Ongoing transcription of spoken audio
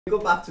We go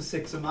back to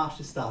 6th of March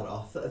to start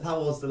off. That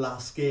was the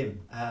last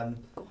game.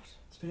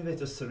 It's been a bit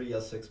of a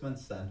surreal 6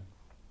 months then.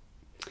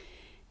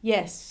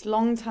 Yes,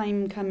 long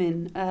time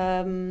coming.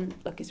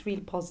 Look, it's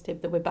really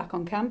positive that we're back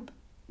on camp.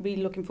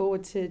 Really looking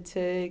forward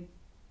to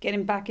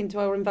getting back into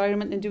our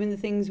environment and doing the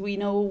things we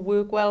know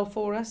work well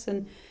for us.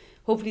 And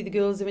hopefully the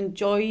girls have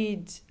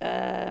enjoyed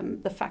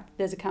the fact that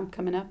there's a camp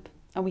coming up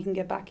and we can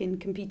get back in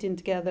competing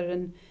together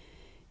and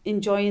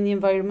enjoying the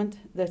environment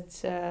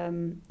that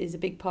is a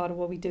big part of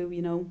what we do,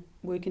 you know,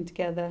 working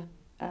together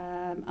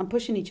and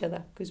pushing each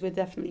other, because we're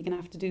definitely going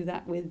to have to do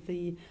that with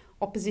the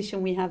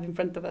opposition we have in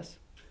front of us.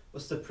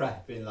 What's the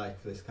prep been like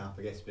for this camp?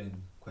 I guess it's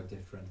been quite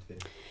different.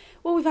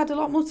 Well, we've had a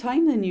lot more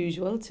time than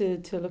usual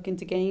to look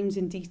into games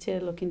in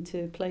detail, look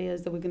into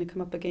players that we're going to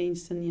come up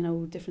against and, you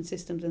know, different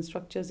systems and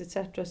structures,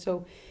 etc.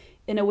 So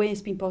in a way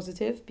it's been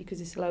positive because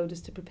it's allowed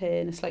us to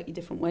prepare in a slightly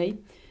different way.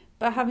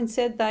 But having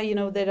said that, you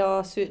know, there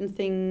are certain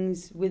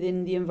things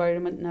within the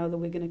environment now that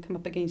we're going to come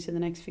up against in the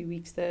next few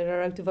weeks that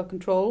are out of our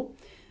control.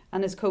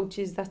 And as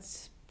coaches,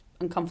 that's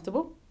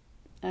uncomfortable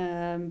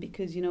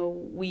because, you know,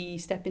 we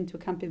step into a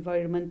camp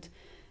environment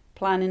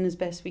planning as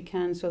best we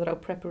can so that our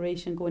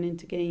preparation going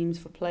into games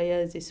for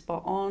players is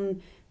spot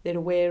on. They're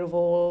aware of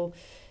all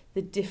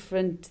the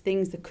different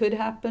things that could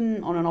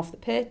happen on and off the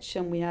pitch,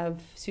 and we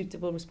have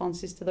suitable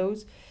responses to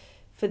those.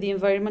 For the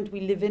environment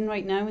we live in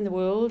right now in the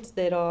world,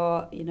 there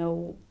are, you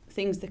know,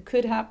 things that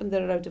could happen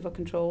that are out of our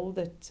control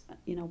that,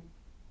 you know,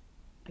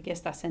 I guess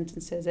that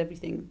sentence says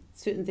everything.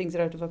 Certain things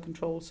are out of our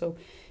control. So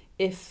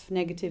if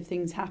negative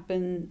things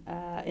happen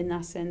in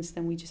that sense,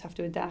 then we just have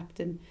to adapt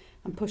and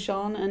push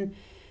on and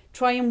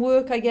try and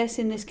work, I guess,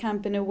 in this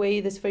camp in a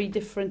way that's very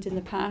different in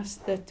the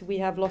past, that we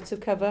have lots of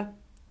cover.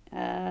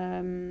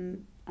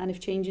 And if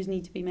changes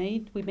need to be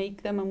made, we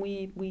make them and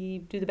we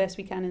do the best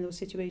we can in those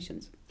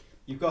situations.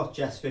 You've got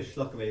Jess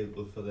Fishlock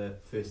available for the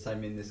first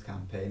time in this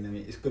campaign. I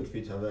mean, it's good for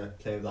you to have a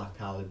player of that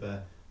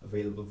calibre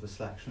available for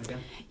selection again.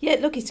 Yeah,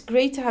 look, it's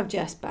great to have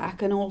Jess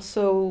back, and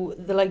also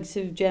the likes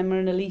of Gemma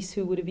and Elise,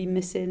 who would have been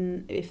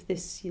missing if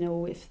this, you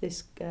know, if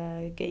this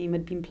game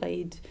had been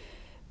played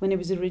when it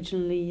was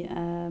originally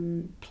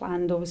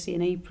planned, obviously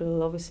in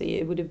April. Obviously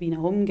it would have been a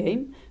home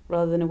game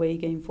rather than a away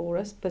game for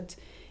us, but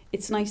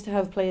it's nice to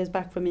have players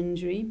back from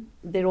injury.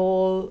 They're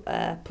all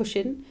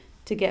pushing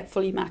to get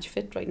fully match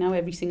fit right now,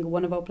 every single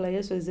one of our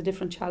players, so there's a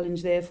different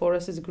challenge there for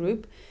us as a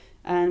group,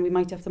 and we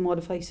might have to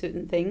modify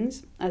certain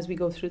things as we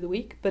go through the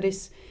week. But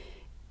it's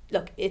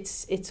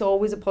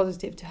always a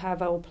positive to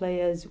have our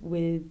players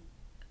with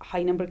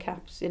high number of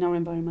caps in our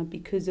environment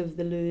because of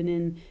the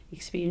learning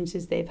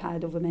experiences they've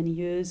had over many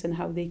years and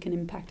how they can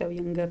impact our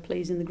younger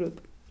players in the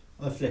group.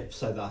 On the flip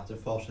side of that,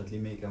 unfortunately,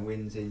 Megan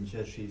Wynn's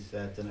injured. She's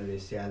done her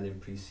ACL in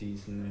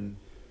pre-season, and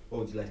what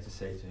would you like to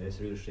say to her?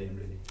 It's a real shame,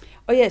 really.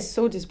 Oh yes,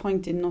 so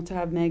disappointing not to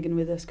have Megan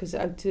with us, because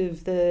out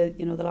of the,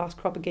 you know, the last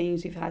crop of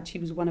games we've had, she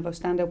was one of our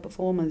standout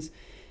performers,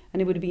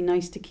 and it would have been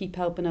nice to keep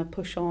helping her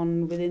push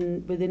on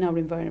within our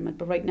environment.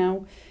 But right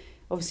now,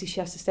 obviously she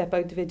has to step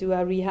out of it, do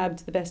our rehab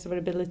to the best of her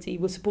ability.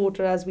 We'll support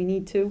her as we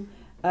need to,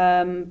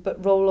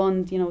 but roll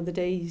on, you know, the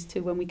days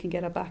to when we can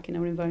get her back in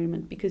our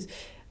environment, because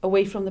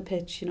away from the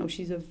pitch, you know,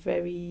 she's a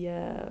very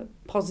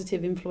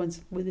positive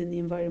influence within the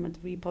environment,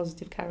 a really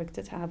positive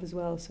character to have as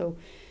well. So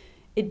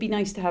it'd be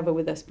nice to have her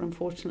with us, but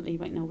unfortunately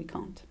right now we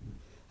can't.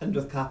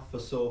 100th cap for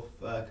Soph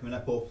coming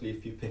up, hopefully,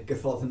 if you pick her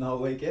for the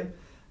Norway game.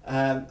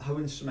 How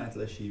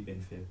instrumental has she been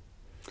for you?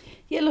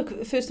 Yeah,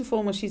 look, first and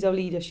foremost, she's our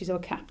leader, she's our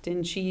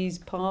captain, she's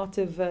part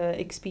of an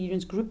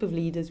experienced group of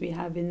leaders we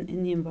have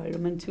in the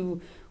environment who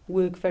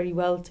work very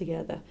well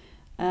together.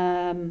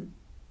 And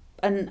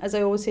as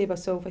I always say about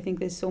Soph, I think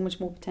there's so much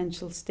more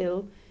potential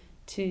still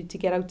to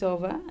get out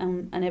of her,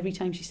 and every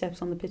time she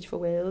steps on the pitch for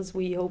Wales,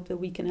 we hope that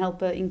we can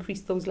help her increase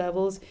those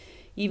levels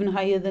even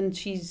higher than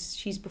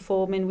she's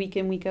performing week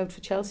in, week out for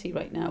Chelsea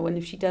right now. And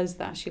if she does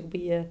that, she'll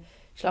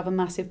have a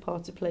massive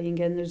part to play in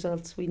getting the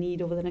results we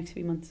need over the next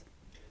few months.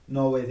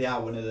 Norway, they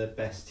are one of the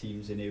best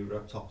teams in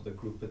Europe, top of the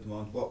group at the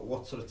moment.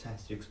 What sort of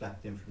test are you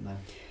expecting from them?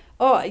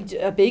 Oh,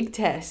 a big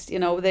test. You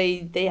know,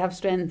 they have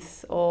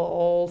strength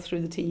all through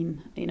the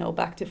team, you know,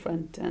 back to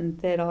front. And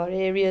there are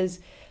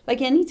areas,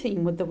 like any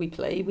team that we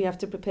play, we have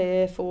to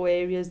prepare for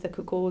areas that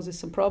could cause us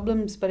some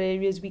problems, but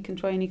areas we can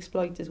try and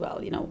exploit as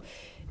well. You know,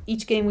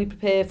 each game we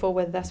prepare for,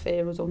 whether that's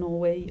FAWales or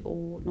Norway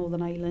or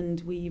Northern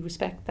Ireland, we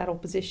respect that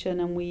opposition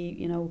and we,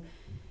 you know,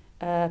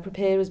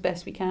 prepare as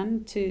best we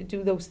can to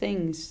do those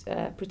things,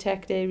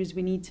 protect areas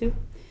we need to,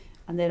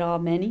 and there are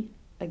many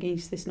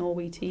against this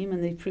Norway team,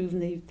 and they've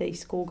proven they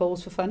score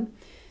goals for fun.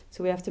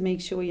 So we have to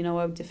make sure, you know,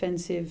 our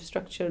defensive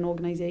structure and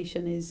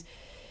organisation is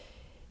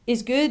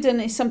good, and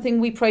it's something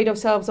we pride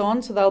ourselves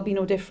on, so that'll be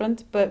no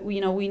different. But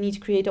you know, we need to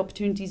create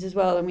opportunities as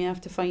well, and we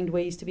have to find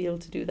ways to be able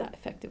to do that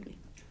effectively.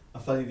 I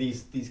find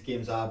these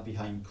games are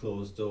behind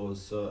closed doors,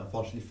 so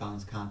unfortunately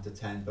fans can't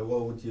attend. But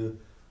what would you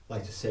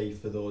like to say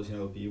for those, you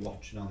know, be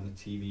watching on the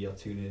TV or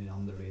tuning in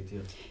on the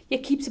radio? Yeah,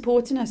 keep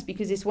supporting us,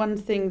 because it's one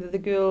thing that the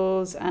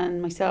girls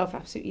and myself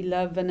absolutely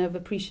love and have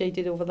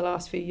appreciated over the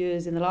last few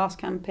years in the last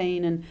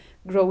campaign and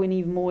growing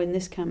even more in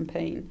this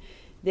campaign.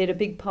 they're a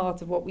big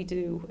part of what we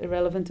do,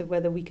 irrelevant of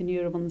whether we can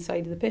hear them on the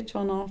side of the pitch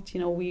or not. You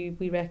know,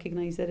 we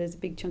recognise that there's a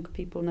big chunk of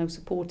people now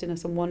supporting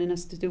us and wanting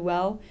us to do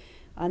well,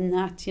 and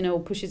that, you know,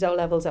 pushes our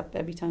levels up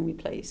every time we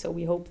play. So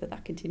we hope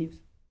that continues.